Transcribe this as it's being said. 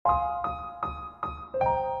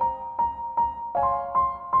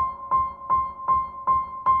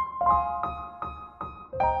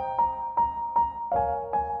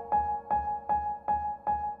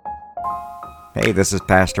Hey, this is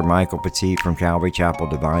Pastor Michael Petit from Calvary Chapel,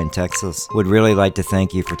 Divine, Texas. Would really like to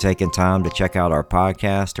thank you for taking time to check out our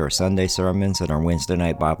podcast, our Sunday sermons, and our Wednesday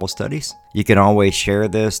night Bible studies. You can always share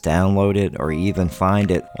this, download it, or even find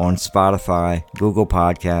it on Spotify, Google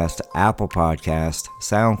Podcast, Apple Podcast,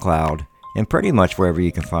 SoundCloud, and pretty much wherever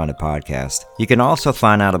you can find a podcast. You can also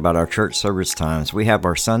find out about our church service times. We have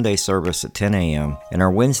our Sunday service at 10 a.m. and our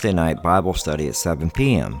Wednesday night Bible study at 7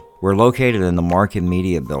 p.m. We're located in the Market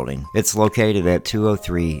Media Building. It's located at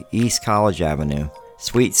 203 East College Avenue,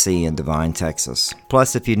 Suite C in Divine, Texas.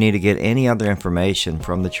 Plus, if you need to get any other information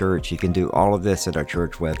from the church, you can do all of this at our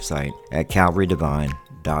church website at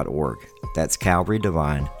calvarydivine.org. That's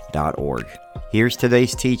calvarydivine.org. Here's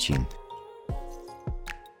today's teaching.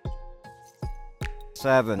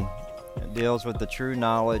 7. It deals with the true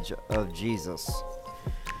knowledge of Jesus.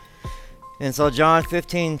 And so John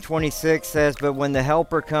 15:26 says, "But when the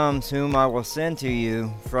Helper comes, whom I will send to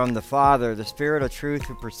you from the Father, the Spirit of truth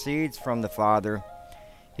who proceeds from the Father,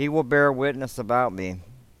 he will bear witness about me.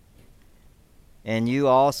 And you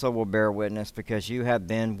also will bear witness because you have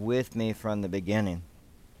been with me from the beginning."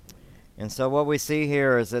 And so what we see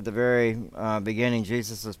here is at the very beginning,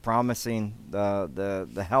 Jesus is promising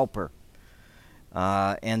the Helper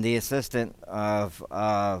and the assistant of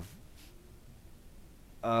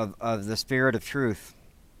the Spirit of truth.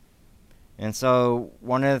 And so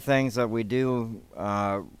one of the things that we do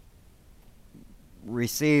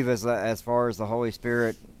receive as far as the Holy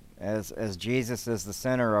Spirit, as Jesus is the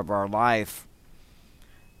center of our life,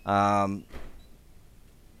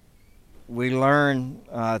 we learn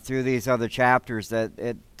through these other chapters that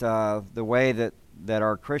the way that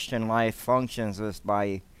our Christian life functions is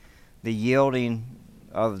by the yielding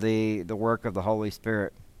of the work of the Holy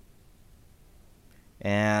Spirit,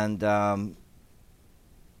 and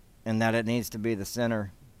that it needs to be the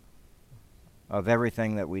center of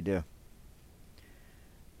everything that we do.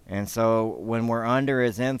 And so when we're under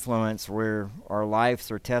his influence, our lives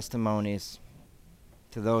are testimonies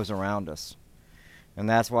to those around us. And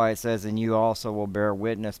that's why it says, "And you also will bear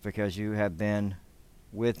witness because you have been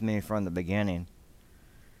with me from the beginning."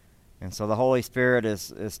 And so the Holy Spirit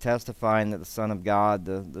is testifying that the Son of God,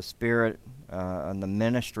 the Spirit, and the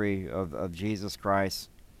ministry of Jesus Christ,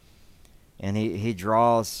 and he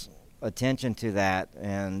draws attention to that,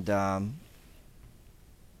 and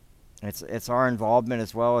it's our involvement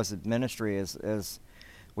as well as the ministry. Is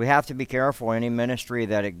we have to be careful. Any ministry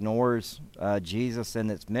that ignores Jesus in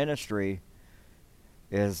its ministry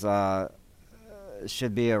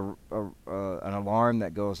should be an alarm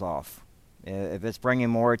that goes off. If it's bringing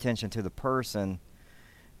more attention to the person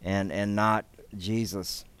and not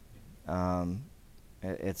Jesus,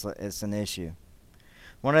 it's an issue.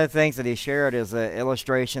 One of the things that he shared is an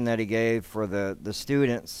illustration that he gave for the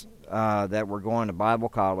students that were going to Bible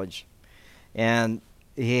college. And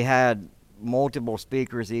he had multiple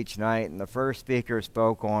speakers each night, and the first speaker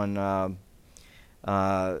spoke on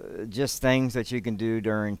just things that you can do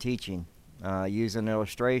during teaching, using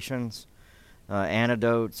illustrations,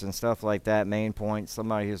 anecdotes and stuff like that, main points.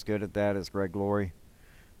 Somebody who's good at that is Greg Laurie.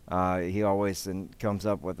 He always comes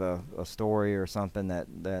up with a story or something that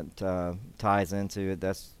ties into it.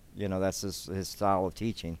 That's his style of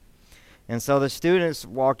teaching. And so the students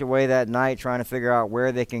walked away that night trying to figure out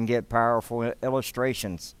where they can get powerful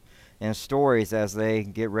illustrations and stories as they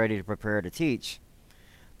get ready to prepare to teach.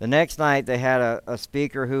 The next night they had a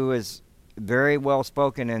speaker who is very well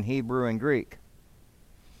spoken in Hebrew and Greek,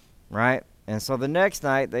 right? And so the next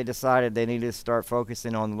night they decided they needed to start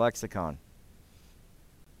focusing on the lexicon.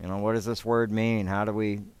 What does this word mean? How do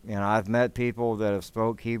we, I've met people that have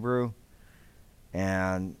spoke Hebrew,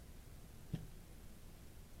 and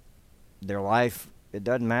their life, it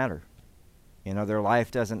doesn't matter. Their life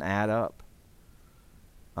doesn't add up.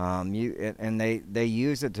 They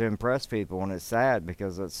use it to impress people, and it's sad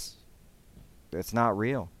because it's not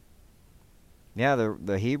real. Yeah,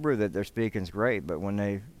 the Hebrew that they're speaking is great, but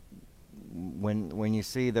when you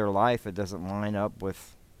see their life, it doesn't line up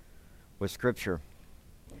with Scripture.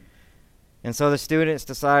 And so the students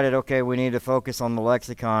decided, okay, we need to focus on the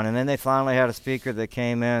lexicon. And then they finally had a speaker that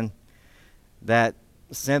came in that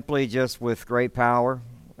simply just with great power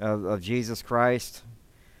of Jesus Christ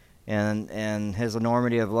and his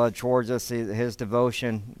enormity of love towards us, his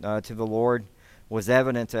devotion to the Lord was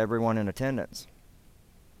evident to everyone in attendance.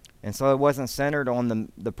 And so it wasn't centered on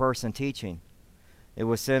the person teaching. It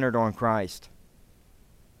was centered on Christ.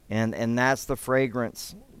 And that's the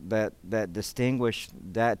fragrance that distinguished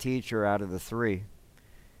that teacher out of the three.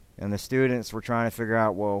 And the students were trying to figure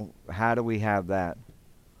out, well, how do we have that?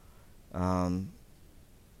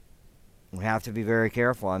 We have to be very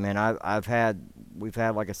careful. I mean, we've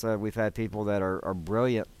had, like I said, we've had people that are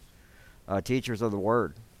brilliant teachers of the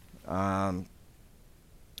Word,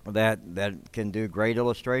 that can do great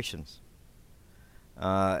illustrations.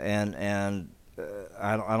 I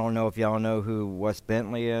don't know if y'all know who Wes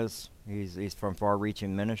Bentley is. He's from Far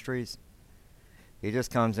Reaching Ministries. He just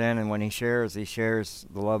comes in, and when he shares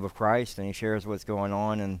the love of Christ, and he shares what's going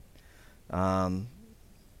on, and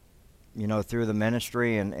through the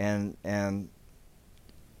ministry, and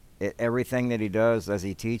everything that he does as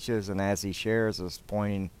he teaches and as he shares is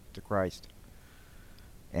pointing to Christ.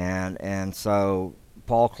 And so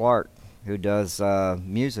Paul Clark, who does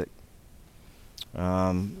music,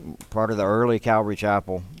 part of the early Calvary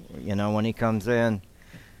Chapel, when he comes in,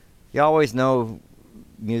 you always know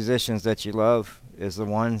musicians that you love is the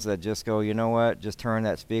ones that just go, you know what, just turn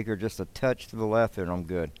that speaker just a touch to the left and I'm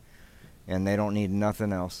good. And they don't need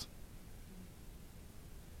nothing else.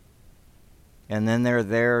 And then they're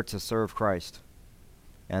there to serve Christ.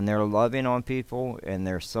 And they're loving on people, and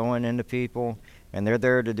they're sowing into people, and they're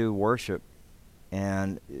there to do worship.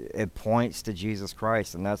 And it points to Jesus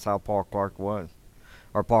Christ, and that's how Paul Clark was.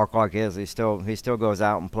 Or Paul Clark is. He still goes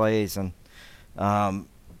out and plays, and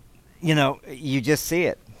you just see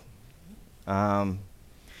it. And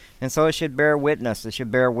so it should bear witness. It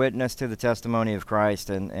should bear witness to the testimony of Christ.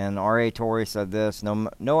 And R.A. Torrey said this,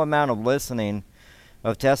 no amount of listening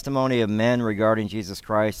of testimony of men regarding Jesus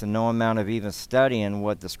Christ, and no amount of even studying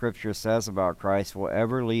what the Scripture says about Christ will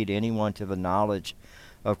ever lead anyone to the knowledge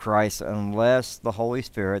of Christ unless the Holy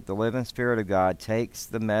Spirit, the living Spirit of God, takes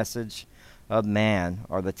the message of man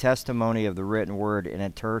or the testimony of the written word and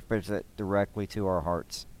interprets it directly to our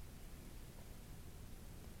hearts.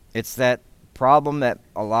 It's that problem that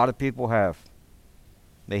a lot of people have.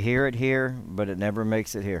 They hear it here, but it never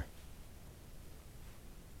makes it here.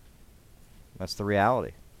 That's the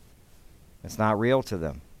reality. It's not real to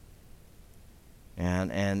them.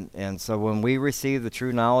 And so when we receive the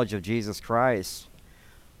true knowledge of Jesus Christ,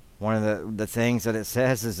 one of the things that it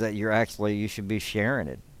says is that you should be sharing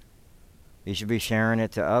it. You should be sharing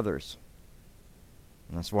it to others.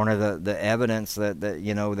 And that's one of the evidence that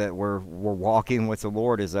we're walking with the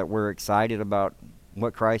Lord, is that we're excited about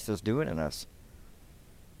what Christ is doing in us.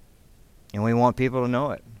 And we want people to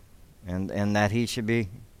know it. And that He should be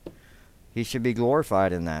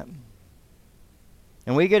glorified in that.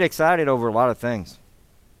 And we get excited over a lot of things.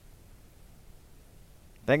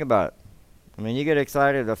 Think about it. I mean, you get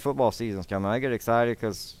excited the football season's coming. I get excited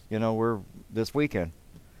because, we're this weekend,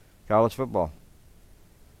 college football.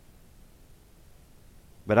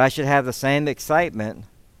 But I should have the same excitement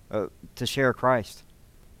to share Christ.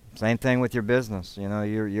 Same thing with your business.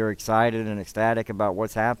 You're excited and ecstatic about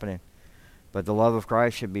what's happening. But the love of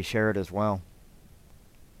Christ should be shared as well.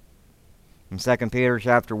 In 2 Peter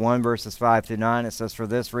chapter 1, verses 5 through 9, it says, "For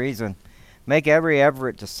this reason, make every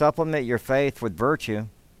effort to supplement your faith with virtue,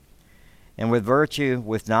 and with virtue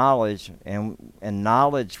with knowledge, and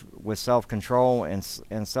knowledge with self-control,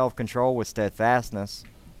 and self-control with steadfastness,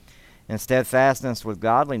 and steadfastness with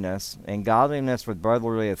godliness, and godliness with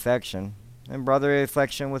brotherly affection, and brotherly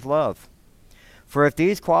affection with love. For if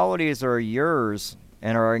these qualities are yours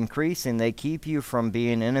and are increasing, they keep you from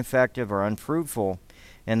being ineffective or unfruitful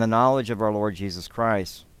in the knowledge of our Lord Jesus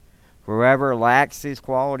Christ. Whoever lacks these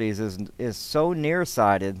qualities is so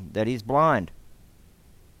nearsighted that he's blind,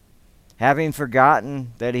 having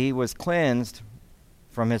forgotten that he was cleansed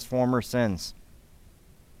from his former sins."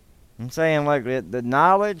 I'm saying, like, the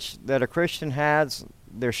knowledge that a Christian has,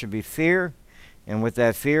 there should be fear, and with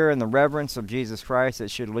that fear and the reverence of Jesus Christ, it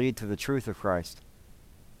should lead to the truth of Christ.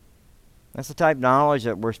 That's the type of knowledge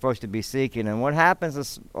that we're supposed to be seeking. And what happens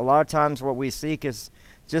is, a lot of times what we seek is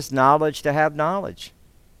just knowledge to have knowledge.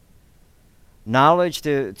 Knowledge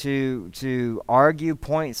to argue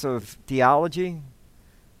points of theology.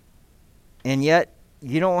 And yet,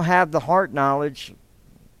 you don't have the heart knowledge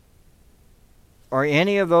or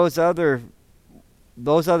any of those other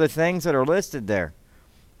things that are listed there.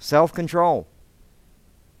 Self-control,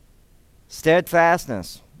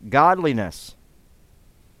 steadfastness, godliness,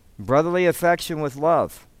 brotherly affection with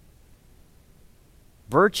love,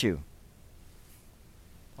 virtue,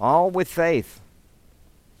 all with faith.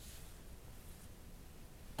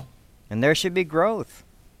 And there should be growth.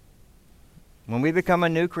 When we become a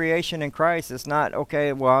new creation in Christ, it's not,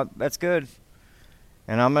 okay, well, that's good,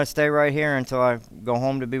 and I'm going to stay right here until I go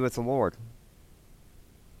home to be with the Lord.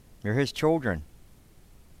 You're His children.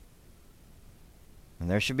 And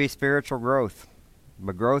there should be spiritual growth.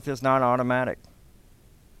 But growth is not automatic.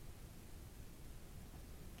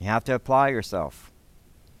 You have to apply yourself.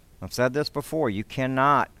 I've said this before. You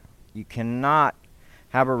cannot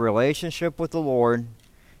have a relationship with the Lord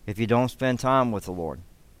if you don't spend time with the Lord.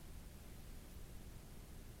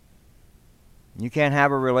 You can't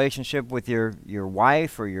have a relationship with your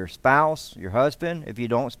wife or your spouse, your husband, if you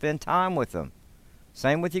don't spend time with them.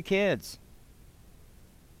 Same with your kids.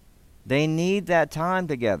 They need that time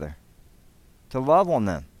together to love on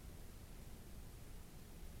them.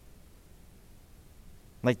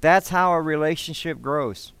 Like, that's how a relationship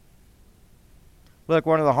grows. Look,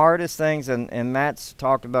 one of the hardest things, and Matt's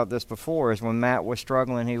talked about this before, is when Matt was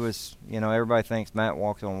struggling, he was, everybody thinks Matt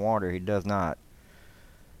walks on water. He does not.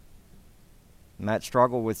 Matt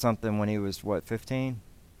struggled with something when he was, 15?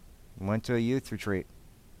 Went to a youth retreat.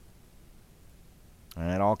 And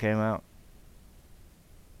it all came out.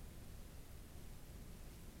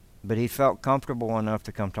 But he felt comfortable enough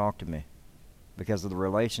to come talk to me because of the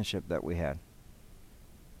relationship that we had.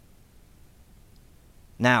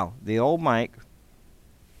 Now, the old Mike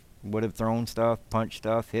would have thrown stuff, punched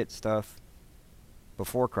stuff, hit stuff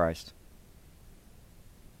before Christ.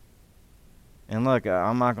 And look,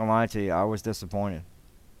 I'm not going to lie to you, I was disappointed.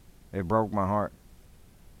 It broke my heart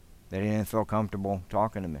that he didn't feel comfortable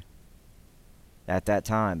talking to me at that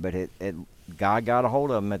time. But God got a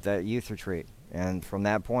hold of him at that youth retreat. And from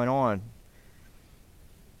that point on,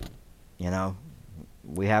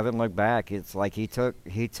 we haven't looked back. It's like he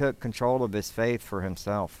took control of his faith for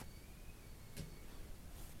himself.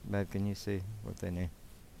 Babe, can you see what they need?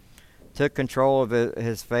 Took control of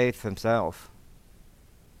his faith himself.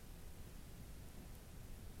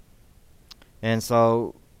 And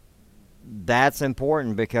so that's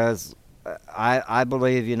important because I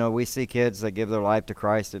believe, we see kids that give their life to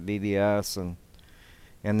Christ at BBS,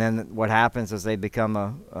 and then what happens is they become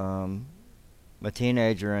a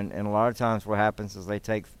teenager, and a lot of times what happens is they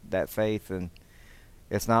take that faith, and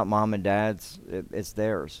it's not mom and dad's, it's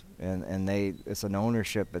theirs, and it's an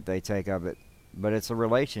ownership that they take of it, but it's a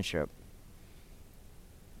relationship,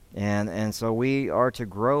 and so we are to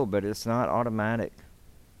grow, but it's not automatic.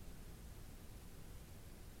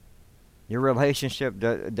 Your relationship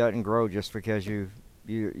doesn't grow just because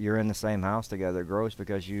you're in the same house together. It grows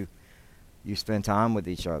because you spend time with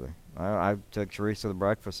each other. I took Teresa to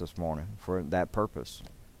breakfast this morning for that purpose.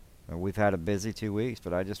 We've had a busy 2 weeks,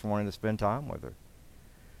 but I just wanted to spend time with her.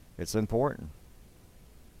 It's important.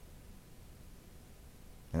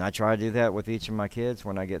 And I try to do that with each of my kids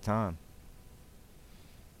when I get time.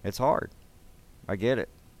 It's hard. I get it.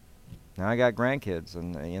 Now I got grandkids,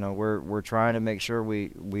 and we're trying to make sure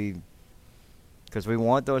we because we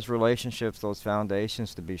want those relationships, those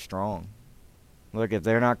foundations to be strong. Look, if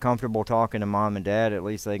they're not comfortable talking to mom and dad, at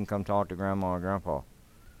least they can come talk to grandma and grandpa.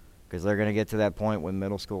 Because they're going to get to that point when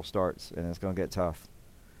middle school starts, and it's going to get tough.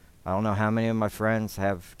 I don't know how many of my friends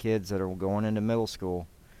have kids that are going into middle school,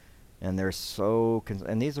 and they're so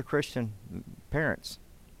and these are Christian parents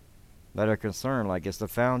that are concerned, like, is the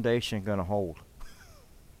foundation going to hold?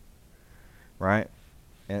 Right?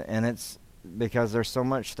 And it's because there's so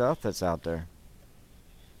much stuff that's out there.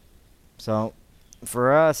 So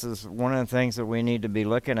for us, is one of the things that we need to be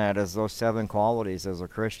looking at is those 7 qualities as a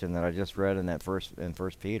Christian that I just read in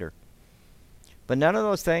First Peter. But none of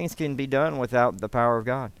those things can be done without the power of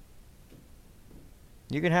God.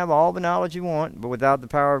 You can have all the knowledge you want, but without the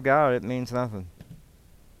power of God, it means nothing.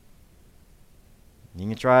 You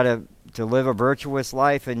can try to live a virtuous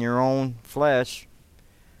life in your own flesh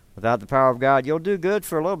without the power of God. You'll do good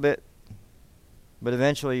for a little bit, but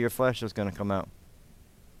eventually your flesh is going to come out.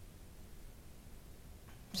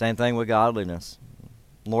 Same thing with godliness.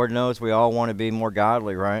 Lord knows we all want to be more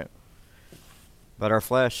godly, right? But our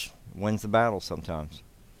flesh wins the battle sometimes.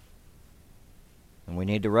 And we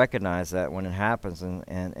need to recognize that when it happens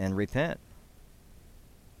and repent.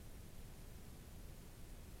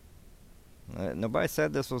 Nobody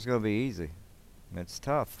said this was going to be easy. It's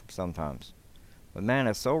tough sometimes. But man,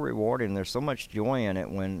 it's so rewarding. There's so much joy in it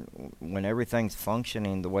when everything's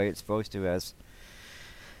functioning the way it's supposed to as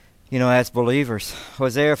believers.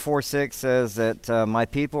 Hosea 4:6 says that my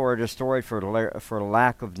people are destroyed for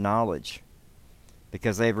lack of knowledge.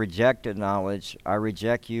 Because they've rejected knowledge, I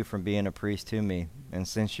reject you from being a priest to me. And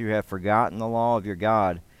since you have forgotten the law of your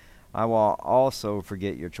God, I will also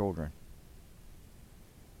forget your children.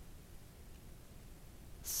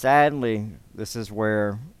 Sadly, this is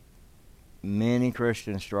where many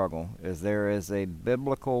Christians struggle, is there is a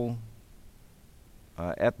biblical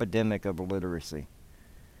epidemic of illiteracy.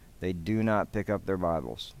 They do not pick up their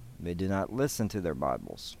Bibles. They do not listen to their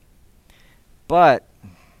Bibles. But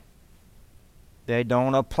they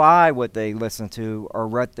don't apply what they listen to or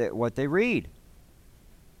what they read.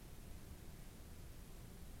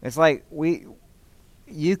 It's like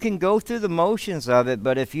you can go through the motions of it,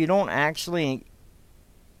 but if you don't actually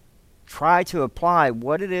try to apply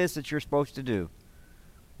what it is that you're supposed to do.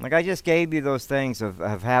 Like I just gave you those things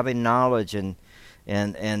of having knowledge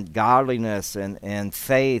and godliness and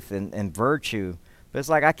faith and virtue. But it's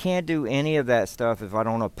like I can't do any of that stuff if I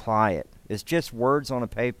don't apply it. It's just words on a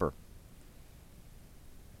paper.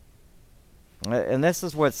 And this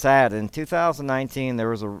is what's sad. In 2019, there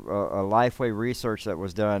was a Lifeway research that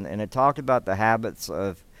was done, and it talked about the habits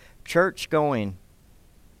of church-going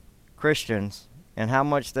Christians and how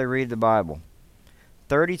much they read the Bible.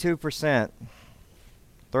 32%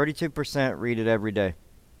 read it every day.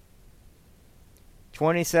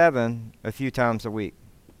 27 a few times a week.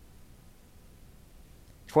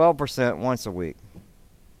 12% once a week.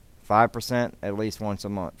 5% at least once a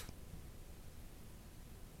month.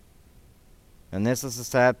 And this is the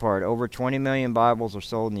sad part. Over 20 million Bibles are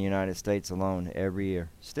sold in the United States alone every year.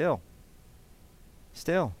 Still.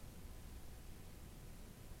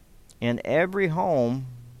 In every home,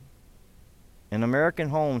 in American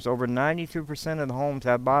homes, over 92% of the homes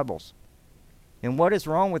have Bibles. And what is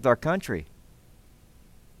wrong with our country?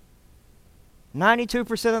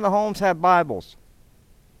 92% of the homes have Bibles.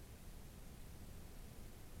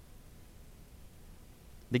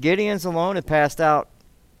 The Gideons alone have passed out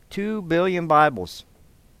 2 billion Bibles.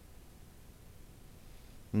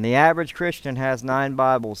 And the average Christian has 9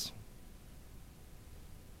 Bibles.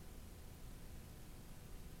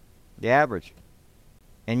 The average.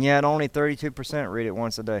 And yet only 32% read it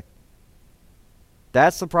once a day.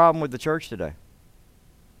 That's the problem with the church today.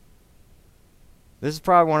 This is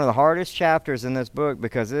probably one of the hardest chapters in this book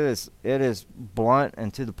because it is blunt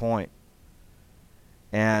and to the point.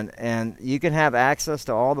 And you can have access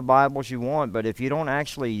to all the Bibles you want, but if you don't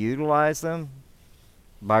actually utilize them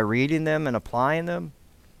by reading them and applying them,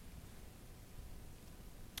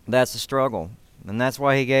 that's a struggle. And that's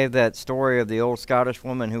why he gave that story of the old Scottish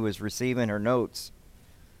woman who was receiving her notes.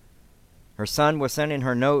 Her son was sending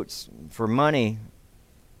her notes for money,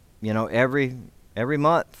 every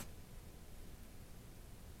month.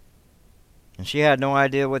 And she had no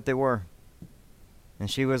idea what they were.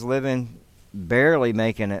 And she was living, barely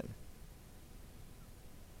making it.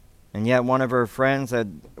 And yet one of her friends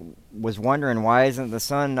was wondering, why isn't the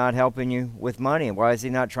son not helping you with money? Why is he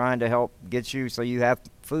not trying to help get you so you have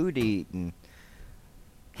food to eat and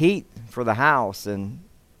heat for the house? And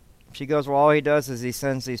she goes, well, all he does is he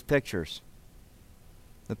sends these pictures.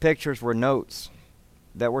 The pictures were notes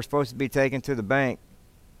that were supposed to be taken to the bank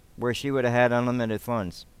where she would have had unlimited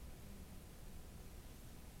funds.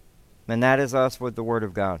 And that is us with the Word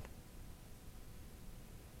of God.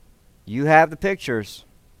 You have the pictures.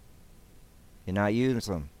 You're not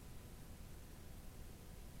using them.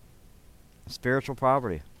 Spiritual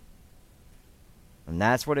poverty. And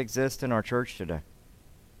that's what exists in our church today.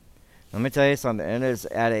 Let me tell you something. It is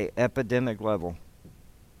at an epidemic level.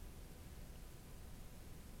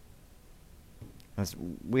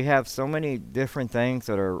 We have so many different things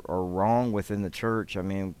that are wrong within the church. I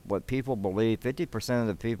mean, what people believe, 50% of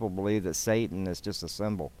the people believe that Satan is just a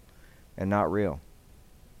symbol and not real.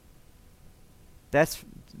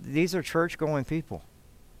 These are church-going people.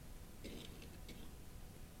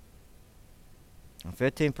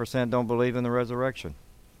 15% don't believe in the resurrection.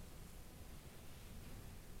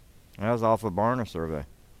 That was off a Barna survey.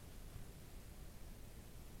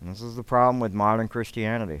 And this is the problem with modern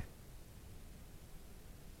Christianity.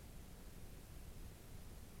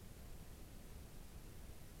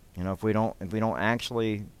 If we don't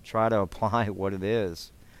actually try to apply what it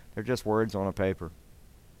is, they're just words on a paper.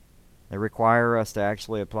 They require us to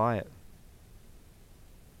actually apply it.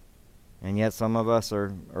 And yet some of us are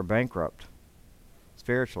bankrupt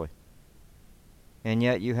spiritually. And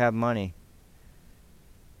yet you have money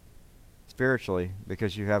spiritually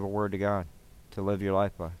because you have a word to God to live your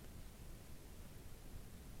life by.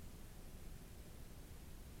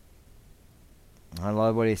 I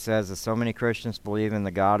love what he says, that so many Christians believe in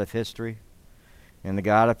the God of history, in the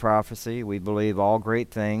God of prophecy. We believe all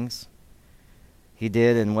great things he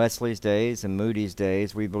did in Wesley's days and Moody's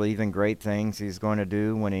days. We believe in great things he's going to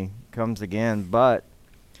do when he comes again. But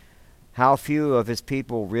how few of his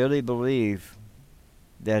people really believe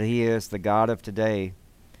that he is the God of today.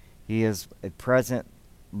 He is a present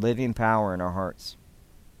living power in our hearts.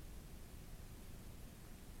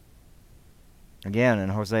 Again, in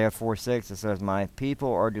Hosea 4:6, it says, my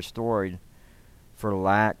people are destroyed for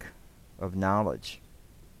lack of knowledge.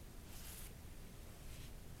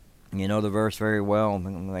 You know the verse very well.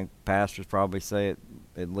 I think pastors probably say it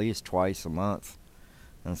at least twice a month.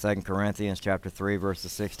 In 2 Corinthians chapter 3,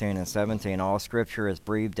 verses 16 and 17, all Scripture is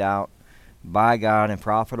breathed out by God and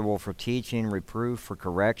profitable for teaching, reproof, for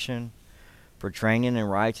correction, for training in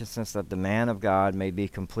righteousness, that the man of God may be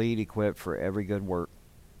complete, equipped for every good work.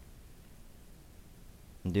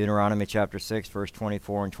 In Deuteronomy chapter 6, verse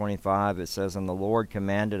 24 and 25, it says, And the Lord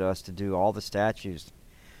commanded us to do all the statutes,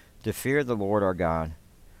 to fear the Lord our God,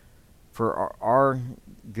 for our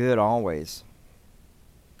good always,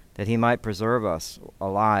 that he might preserve us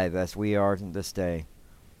alive as we are this day.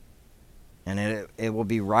 And it will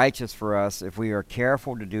be righteous for us if we are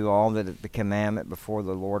careful to do all that the commandment before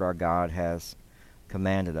the Lord our God has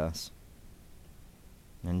commanded us.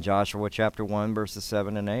 In Joshua chapter 1, verses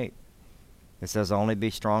 7 and 8, it says, Only be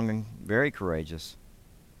strong and very courageous.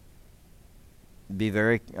 Be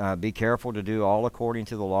careful to do all according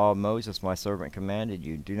to the law of Moses, my servant, commanded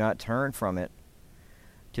you. Do not turn from it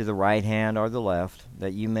to the right hand or the left,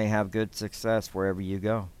 that you may have good success wherever you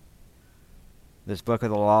go. This book of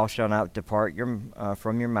the law shall not depart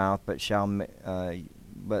from your mouth, but shall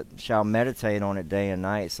meditate on it day and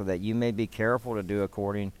night, so that you may be careful to do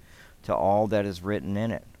according to all that is written in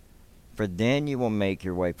it. For then you will make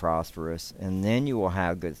your way prosperous, and then you will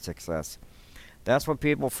have good success. That's what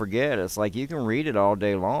people forget. It's like you can read it all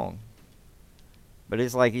day long, but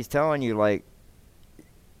it's like he's telling you, like,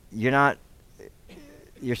 you're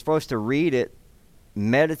supposed to read it,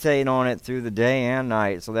 meditate on it through the day and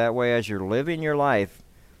night, so that way as you're living your life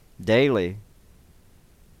daily,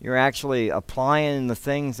 you're actually applying the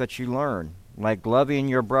things that you learn, like loving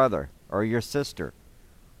your brother or your sister.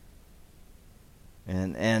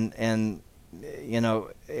 And you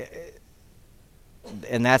know,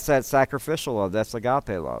 and that's that sacrificial love. That's agape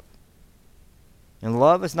love. And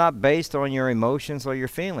love is not based on your emotions or your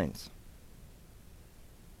feelings.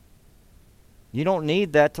 You don't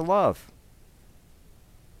need that to love.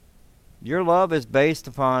 Your love is based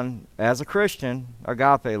upon, as a Christian,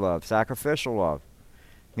 agape love, sacrificial love.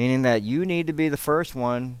 Meaning that you need to be the first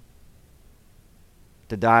one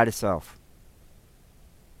to die to self.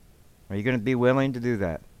 Are you going to be willing to do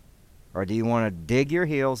that? Or do you want to dig your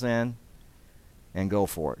heels in and go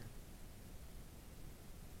for it?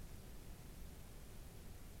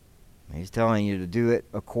 He's telling you to do it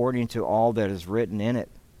according to all that is written in it.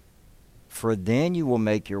 For then you will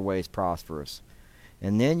make your ways prosperous,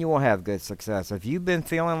 and then you will have good success. If you've been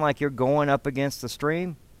feeling like you're going up against the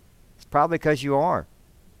stream, it's probably because you are.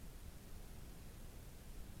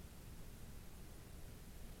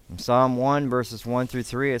 In Psalm 1, verses 1 through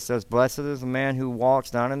 3, it says, Blessed is the man who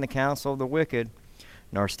walks not in the counsel of the wicked,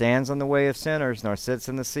 nor stands on the way of sinners, nor sits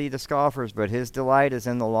in the seat of scoffers, but his delight is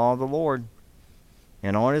in the law of the Lord.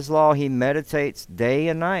 And on his law he meditates day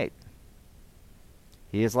and night.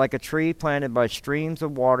 He is like a tree planted by streams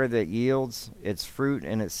of water that yields its fruit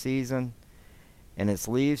in its season, and its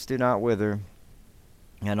leaves do not wither,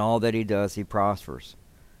 and all that he does he prospers.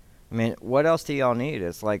 I mean, what else do y'all need?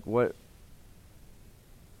 It's like, what?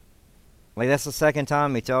 Like, that's the second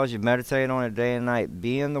time he tells you, meditate on it day and night.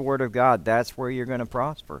 Be in the Word of God. That's where you're going to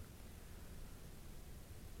prosper.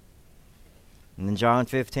 And then John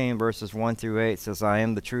 15, verses 1 through 8 says, I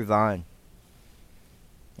am the true vine,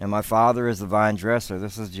 and my Father is the vine dresser.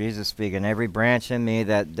 This is Jesus speaking. Every branch in me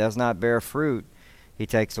that does not bear fruit, he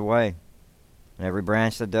takes away. And every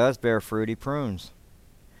branch that does bear fruit, he prunes,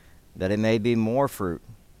 that it may be more fruit.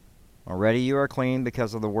 Already you are clean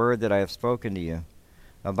because of the word that I have spoken to you.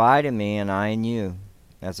 Abide in me, and I in you.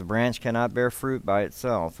 As a branch cannot bear fruit by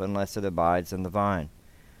itself unless it abides in the vine.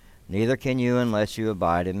 Neither can you unless you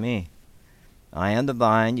abide in me. I am the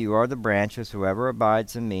vine, you are the branches. Whoever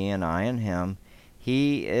abides in me, and I in him,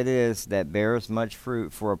 he it is that bears much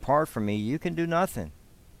fruit. For apart from me, you can do nothing.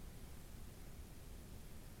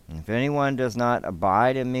 And if anyone does not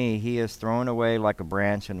abide in me, he is thrown away like a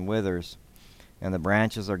branch and withers, and the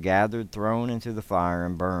branches are gathered, thrown into the fire,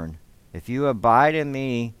 and burned. If you abide in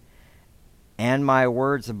me, and my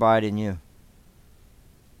words abide in you,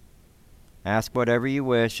 ask whatever you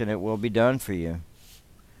wish, and it will be done for you.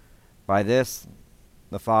 By this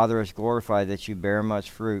the Father is glorified, that you bear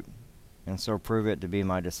much fruit, and so prove it to be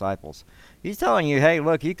my disciples. He's telling you, hey,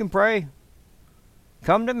 look, you can pray.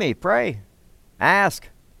 Come to me, pray, ask.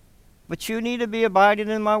 But you need to be abiding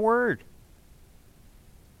in my word.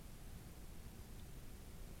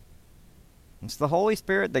 It's the Holy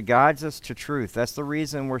Spirit that guides us to truth. That's the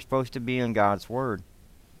reason we're supposed to be in God's word.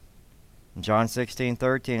 In John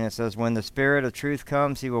 16:13, it says, When the Spirit of truth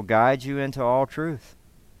comes, he will guide you into all truth.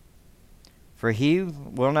 For he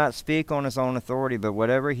will not speak on his own authority, but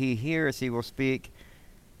whatever he hears he will speak,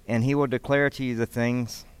 and he will declare to you the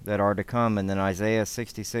things that are to come. And then Isaiah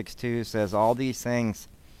 66:2 says, All these things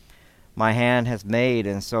my hand has made,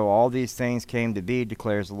 and so all these things came to be,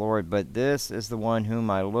 declares the Lord. But this is the one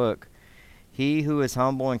whom I look, he who is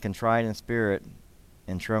humble and contrite in spirit,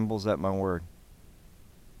 and trembles at my word.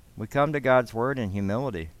 We come to God's Word in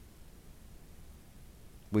humility.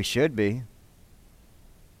 We should be.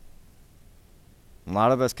 A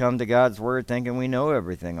lot of us come to God's Word thinking we know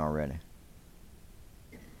everything already.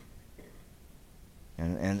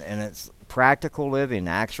 And it's practical living,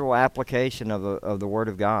 actual application of the Word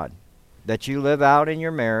of God. That you live out in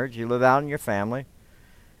your marriage, you live out in your family,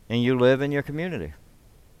 and you live in your community.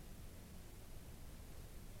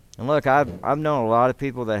 And look, I've known a lot of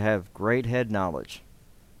people that have great head knowledge.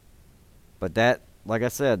 But that, like I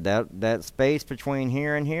said, that space between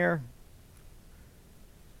here and here,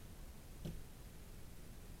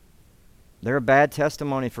 they're a bad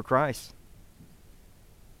testimony for Christ.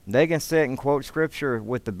 They can sit and quote Scripture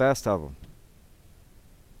with the best of them.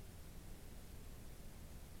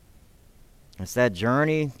 It's that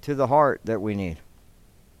journey to the heart that we need.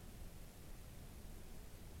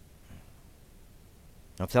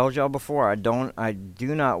 I've told y'all before, I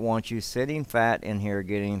do not want you sitting fat in here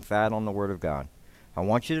getting fat on the Word of God. I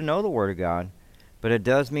want you to know the Word of God, but it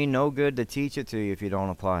does me no good to teach it to you if you don't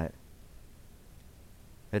apply it.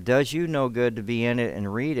 It does you no good to be in it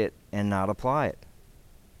and read it and not apply it.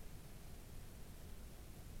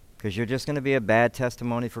 Because you're just going to be a bad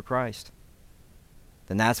testimony for Christ.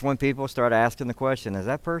 Then that's when people start asking the question, is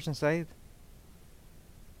that person saved?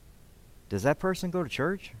 Does that person go to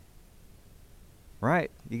church?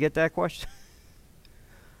 Right. You get that question?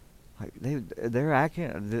 Like they're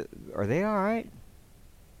acting, are they all right?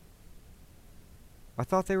 I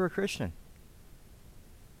thought they were a Christian.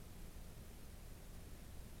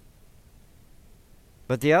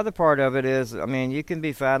 But the other part of it is, I mean, you can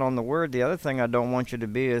be fat on the Word. The other thing I don't want you to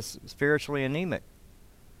be is spiritually anemic.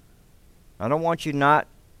 I don't want you not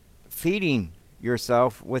feeding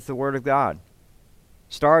yourself with the Word of God.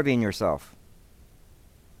 Starving yourself.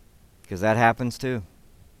 Because that happens too.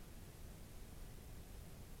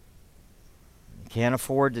 You can't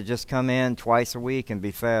afford to just come in twice a week and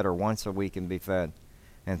be fed, or once a week and be fed,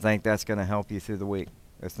 and think that's going to help you through the week.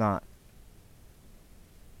 It's not.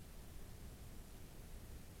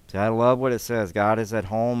 See, I love what it says. God is at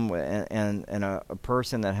home and a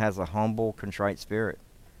person that has a humble, contrite spirit.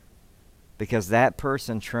 Because that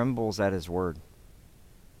person trembles at His Word.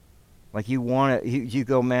 Like you want it, you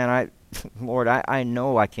go, man, Lord, I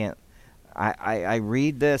know I can't. I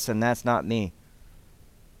read this and that's not me.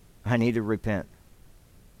 I need to repent.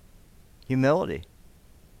 Humility.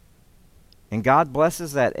 And God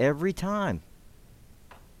blesses that every time.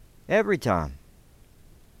 Every time.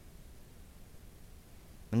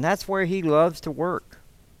 And that's where He loves to work.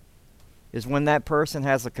 Is when that person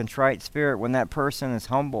has a contrite spirit, when that person is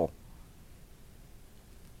humble.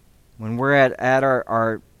 When we're at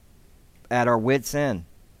our wits' end.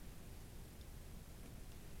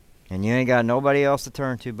 And you ain't got nobody else to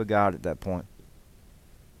turn to but God at that point.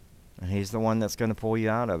 And He's the one that's going to pull you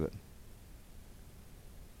out of it.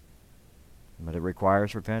 But it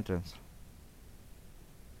requires repentance.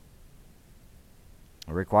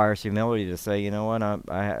 It requires humility to say, you know what,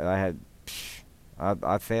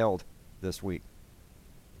 I failed this week.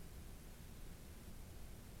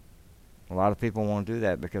 A lot of people won't do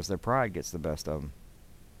that because their pride gets the best of them.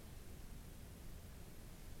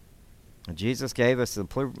 Jesus gave us the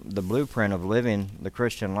blueprint of living the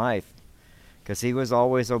Christian life because He was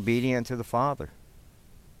always obedient to the Father.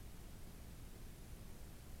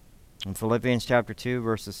 In Philippians chapter 2,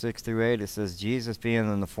 verses 6 through 8, it says, Jesus,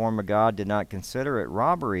 being in the form of God, did not consider it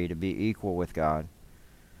robbery to be equal with God,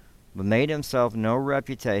 but made Himself no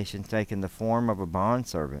reputation, taking the form of a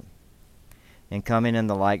bondservant, and coming in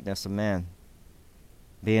the likeness of men.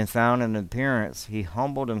 Being found in appearance, He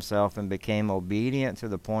humbled Himself and became obedient to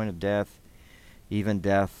the point of death, even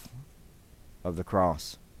death of the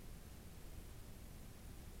cross.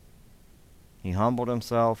 He humbled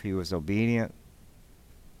Himself. He was obedient.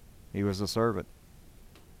 He was a servant.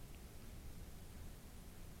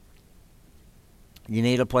 You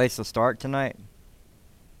need a place to start tonight?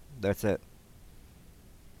 That's it.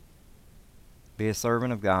 Be a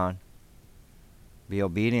servant of God. Be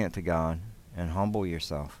obedient to God. And humble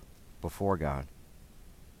yourself before God.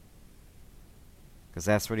 Because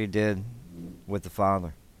that's what He did with the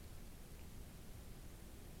Father.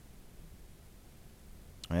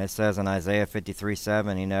 And it says in Isaiah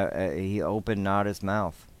 53:7, He opened not His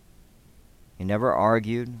mouth. He never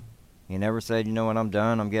argued. He never said, you know what, I'm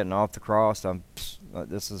done. I'm getting off the cross. I'm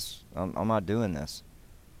not doing this.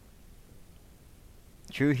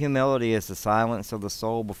 True humility is the silence of the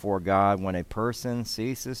soul before God when a person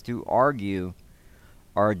ceases to argue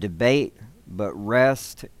or debate, but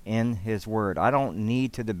rest in His Word. I don't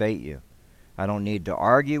need to debate you. I don't need to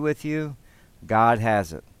argue with you. God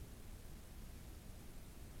has it.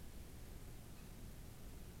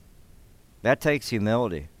 That takes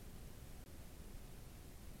humility.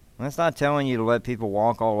 And that's not telling you to let people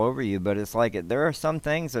walk all over you, but it's like there are some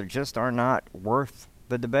things that just are not worth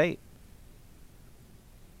the debate.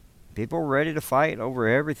 People are ready to fight over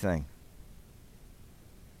everything.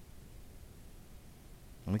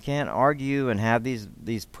 We can't argue and have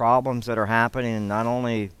these problems that are happening. And not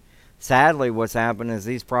only, sadly, what's happened is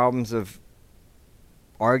these problems of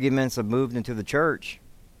arguments have moved into the church.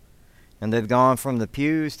 And they've gone from the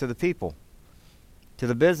pews to the people, to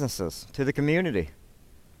the businesses, to the community.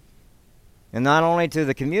 And not only to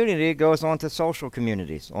the community, it goes on to social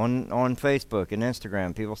communities, on Facebook and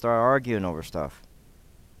Instagram. People start arguing over stuff.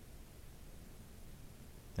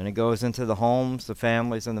 And it goes into the homes, the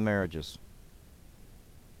families, and the marriages.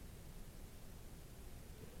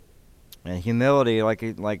 And humility,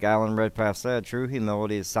 like Alan Redpath said, true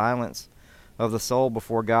humility is silence of the soul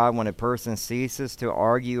before God when a person ceases to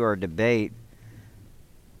argue or debate,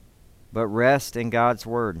 but rest in God's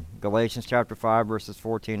word. Galatians chapter 5, verses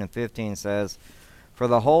 14 and 15 says, "For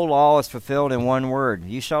the whole law is fulfilled in one word.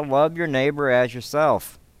 You shall love your neighbor as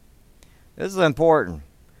yourself." This is important.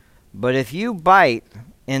 "But if you bite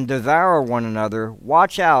and devour one another,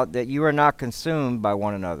 watch out that you are not consumed by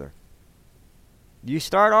one another." You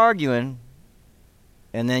start arguing,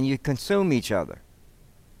 and then you consume each other.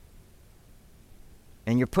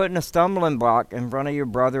 And you're putting a stumbling block in front of your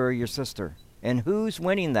brother or your sister. And who's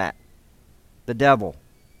winning that? The devil.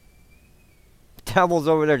 The devil's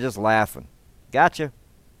over there just laughing. Gotcha.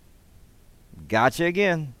 Gotcha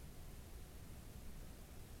again.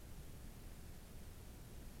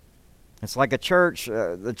 It's like a church.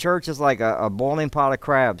 The church is like a boiling pot of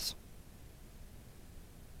crabs.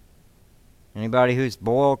 Anybody who's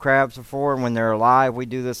boiled crabs before, when they're alive, we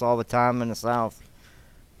do this all the time in the South.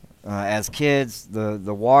 As kids,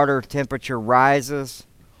 the water temperature rises.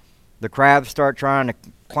 The crabs start trying to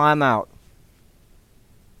climb out.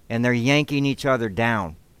 And they're yanking each other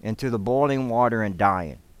down into the boiling water and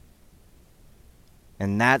dying.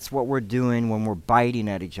 And that's what we're doing when we're biting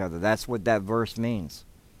at each other. That's what that verse means.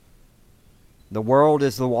 The world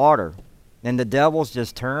is the water. And the devil's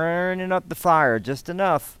just turning up the fire just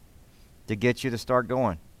enough to get you to start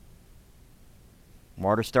going.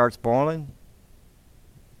 Water starts boiling.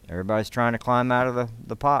 Everybody's trying to climb out of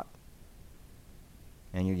the pot.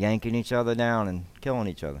 And you're yanking each other down and killing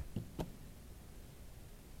each other.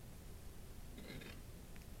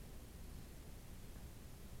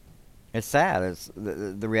 It's sad. It's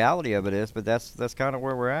the reality of it is, but that's kind of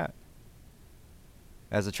where we're at.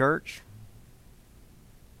 As a church,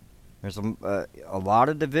 there's a lot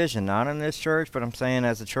of division, not in this church, but I'm saying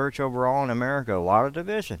as a church overall in America, a lot of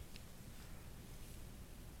division.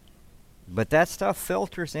 But that stuff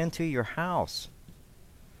filters into your house.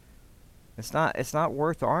 It's not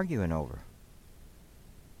worth arguing over.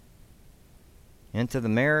 Into the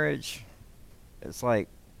marriage, it's like,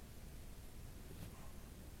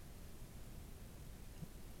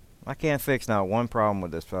 I can't fix not one problem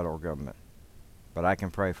with this federal government, but I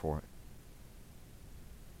can pray for it.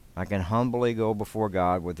 I can humbly go before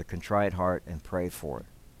God with a contrite heart and pray for it.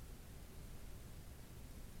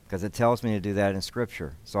 Because it tells me to do that in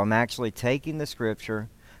Scripture. So I'm actually taking the Scripture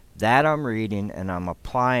that I'm reading and I'm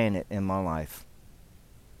applying it in my life.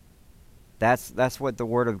 That's what the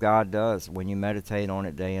Word of God does when you meditate on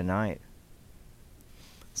it day and night.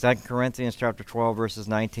 2 Corinthians chapter 12, verses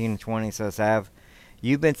 19 and 20 says, "Have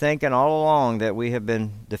you've been thinking all along that we have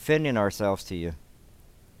been defending ourselves to you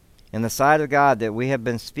in the sight of God, that we have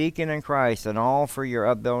been speaking in Christ, and all for your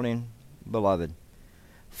upbuilding, beloved.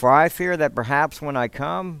 For I fear that perhaps when I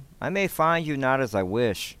come, I may find you not as I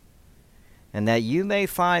wish, and that you may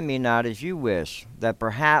find me not as you wish, that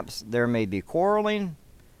perhaps there may be quarreling,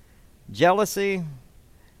 jealousy,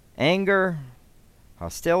 anger,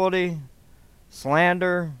 hostility,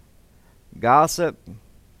 slander, gossip,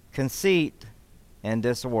 conceit, and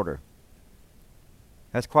disorder."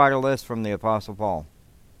 That's quite a list from the Apostle Paul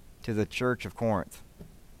to the church of Corinth.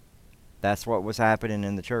 That's what was happening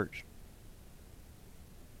in the church.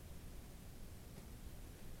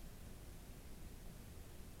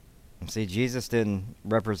 See, Jesus didn't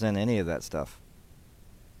represent any of that stuff.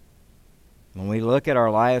 When we look at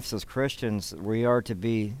our lives as Christians, there should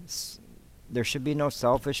be no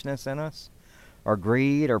selfishness in us, or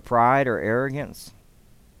greed, or pride, or arrogance.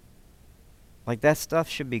 Like, that stuff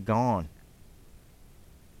should be gone.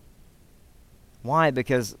 Why?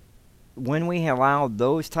 Because when we allow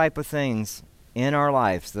those type of things in our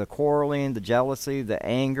lives, the quarreling, the jealousy, the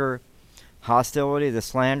anger, hostility, the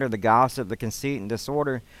slander, the gossip, the conceit, and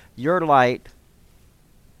disorder, your light,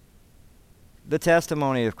 the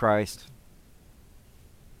testimony of Christ,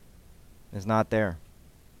 is not there.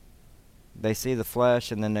 They see the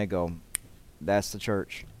flesh, and then they go, that's the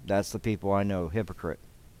church. That's the people I know. Hypocrite.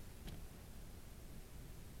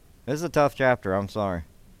 This is a tough chapter, I'm sorry.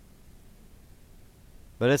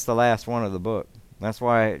 But it's the last one of the book. That's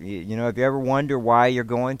why, you know, if you ever wonder why you're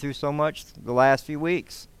going through so much the last few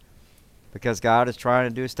weeks, because God is trying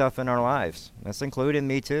to do stuff in our lives. That's including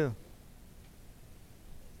me too.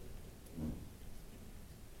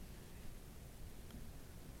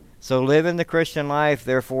 So living the Christian life,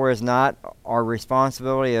 therefore, is not our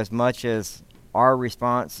responsibility as much as our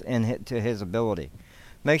response to His ability.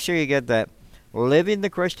 Make sure you get that. Living the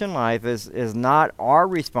Christian life is not our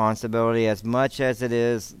responsibility as much as it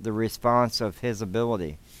is the response of His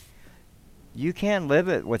ability. You can't live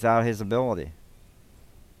it without His ability.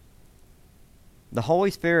 The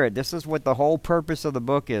Holy Spirit, this is what the whole purpose of the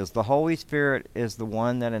book is. The Holy Spirit is the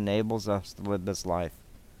one that enables us to live this life.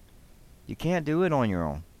 You can't do it on your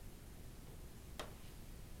own.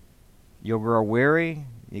 You'll grow weary,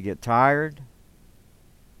 you get tired.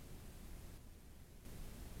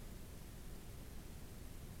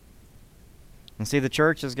 And see, the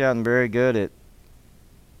church has gotten very good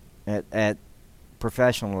at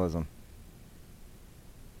professionalism.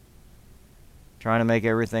 Trying to make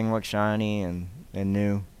everything look shiny and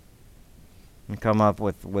new. And come up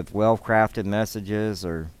with well-crafted messages.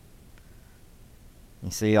 Or you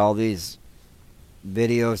see all these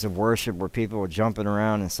videos of worship where people are jumping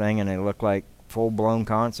around and singing. They look like full-blown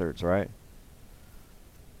concerts, right?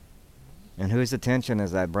 And whose attention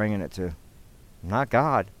is that bringing it to? Not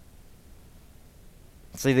God.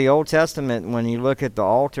 See, the Old Testament, when you look at the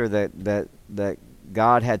altar that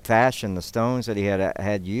God had fashioned, the stones that He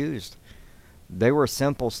had used, they were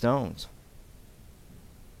simple stones.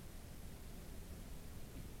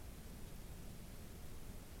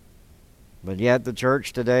 But yet the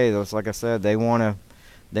church today, like I said, they want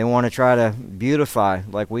to try to beautify,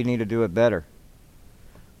 like we need to do it better.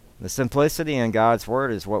 The simplicity in God's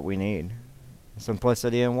Word is what we need.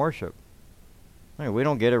 Simplicity in worship. Hey, we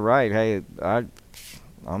don't get it right. Hey,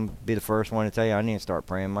 I'm be the first one to tell you I need to start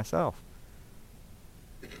praying myself.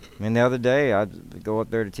 I mean, the other day I'd go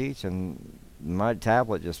up there to teach, and my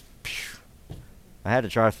tablet just, I had to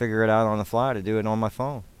try to figure it out on the fly to do it on my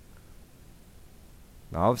phone.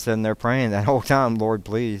 I was sitting there praying that whole time, Lord,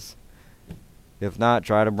 please. If not,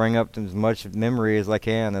 try to bring up as much memory as I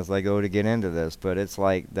can as I go to get into this. But it's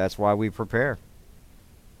like, that's why we prepare.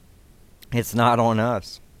 It's not on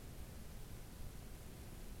us.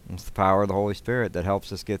 It's the power of the Holy Spirit that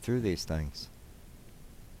helps us get through these things.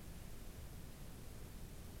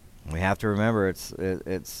 We have to remember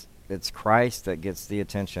it's Christ that gets the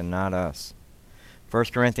attention, not us. 1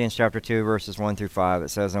 Corinthians chapter 2, verses 1 through 5, it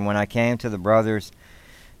says, "And when I came to the brothers,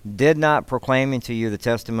 did not proclaiming to you the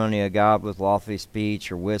testimony of God with lofty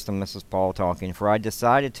speech or wisdom," this is Paul talking, "for I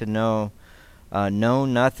decided to know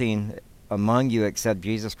nothing among you except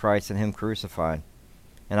Jesus Christ and Him crucified.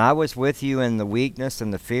 And I was with you in the weakness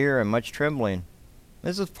and the fear and much trembling."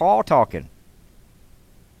 This is Paul talking.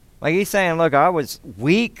 Like he's saying, look, I was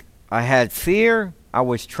weak, I had fear, I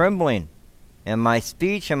was trembling. And my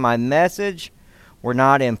speech and my message were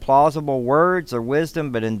not in plausible words or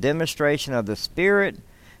wisdom, but in demonstration of the Spirit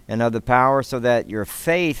and of the power, so that your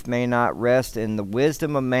faith may not rest in the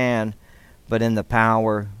wisdom of man, but in the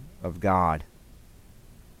power of God.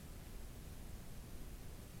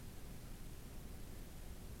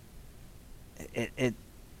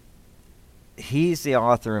 He's the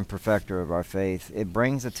author and perfecter of our faith. It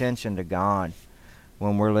brings attention to God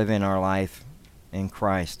when we're living our life in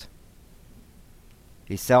Christ.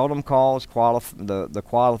 He seldom calls the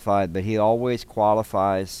qualified, but He always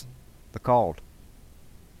qualifies the called.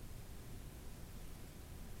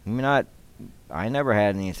 I never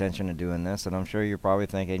had any intention of doing this, and I'm sure you're probably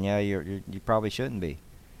thinking, yeah, you probably shouldn't be.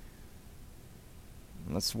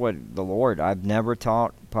 That's what the Lord, I've never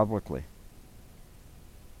taught publicly.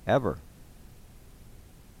 Ever.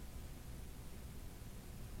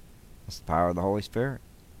 It's the power of the Holy Spirit.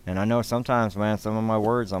 And I know sometimes, man, some of my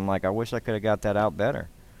words, I'm like, I wish I could have got that out better.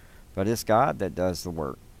 But it's God that does the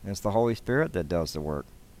work. It's the Holy Spirit that does the work.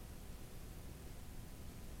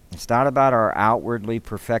 It's not about our outwardly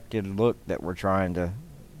perfected look that we're trying to...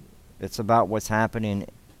 It's about what's happening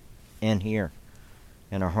in here,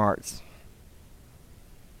 in our hearts.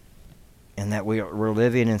 And that we're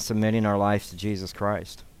living and submitting our lives to Jesus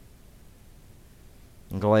Christ.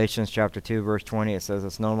 In Galatians chapter 2, verse 20, it says,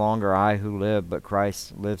 "It's no longer I who live, but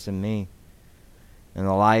Christ lives in me. And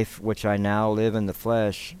the life which I now live in the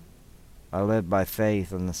flesh, I live by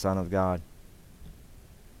faith in the Son of God."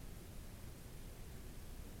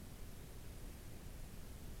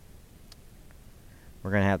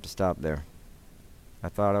 We're going to have to stop there. I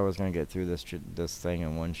thought I was going to get through this thing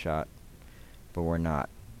in one shot, but we're not,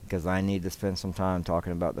 because I need to spend some time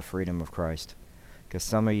talking about the freedom of Christ, because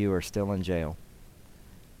some of you are still in jail,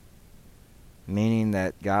 meaning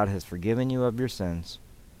that God has forgiven you of your sins,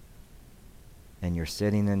 and you're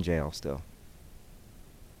sitting in jail still.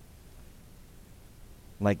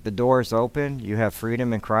 Like the door's open, you have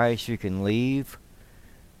freedom in Christ, you can leave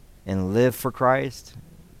and live for Christ,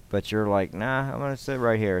 but you're like, nah, I'm going to sit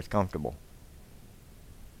right here, it's comfortable.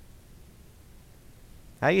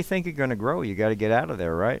 How you think you're going to grow? You got to get out of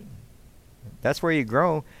there, right? That's where you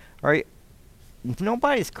grow. All right,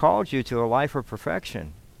 nobody's called you to a life of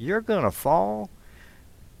perfection. You're going to fall.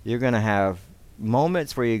 You're going to have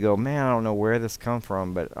moments where you go, man, I don't know where this come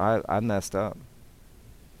from, but I messed up.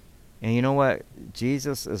 And you know what?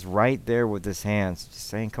 Jesus is right there with his hands, just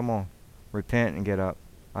saying, come on, repent and get up.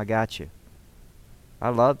 I got you. I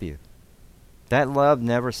love you. That love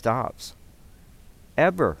never stops.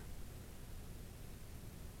 Ever.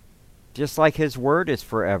 Just like his word is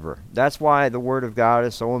forever. That's why the word of God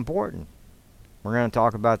is so important. We're going to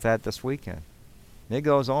talk about that this weekend. It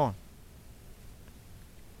goes on.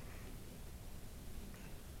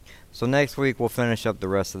 So next week we'll finish up the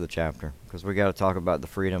rest of the chapter, because we got to talk about the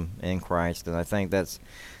freedom in Christ. And I think that's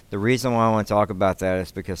the reason why I want to talk about that,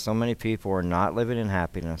 is because so many people are not living in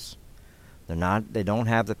happiness. They don't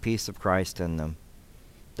have the peace of Christ in them.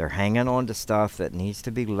 They're hanging on to stuff that needs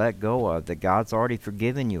to be let go of, that God's already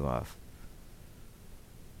forgiven you of.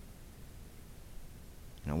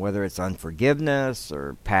 You know, whether it's unforgiveness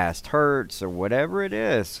or past hurts or whatever it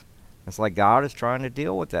is, it's like God is trying to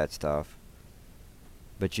deal with that stuff.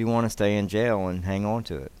 But you want to stay in jail and hang on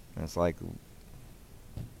to it. It's like,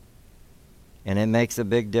 and it makes a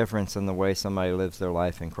big difference in the way somebody lives their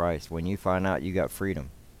life in Christ when you find out you got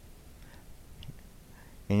freedom.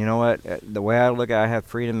 And you know what? The way I look at it, I have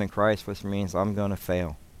freedom in Christ, which means I'm going to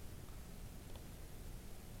fail.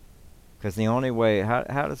 Because the only way, how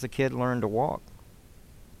does a kid learn to walk?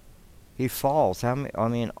 He falls.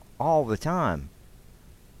 All the time.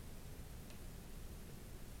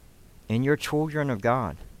 And you're children of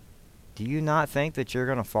God. Do you not think that you're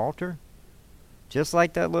going to falter? Just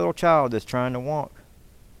like that little child that's trying to walk.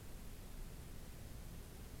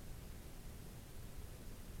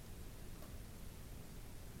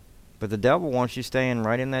 But the devil wants you staying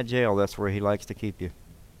right in that jail. That's where he likes to keep you.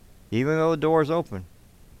 Even though the door's open.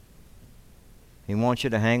 He wants you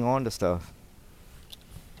to hang on to stuff.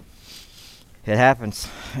 It happens.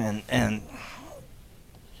 And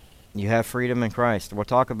you have freedom in Christ. We'll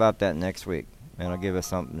talk about that next week. And I'll give us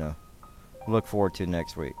something to look forward to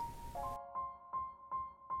next week.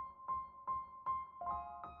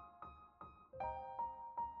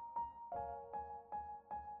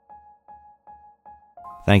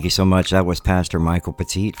 Thank you so much. That was Pastor Michael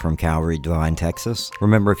Petit from Calvary Divine, Texas.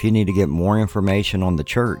 Remember, if you need to get more information on the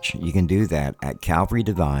church, you can do that at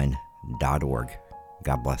calvarydivine.org.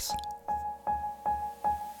 God bless.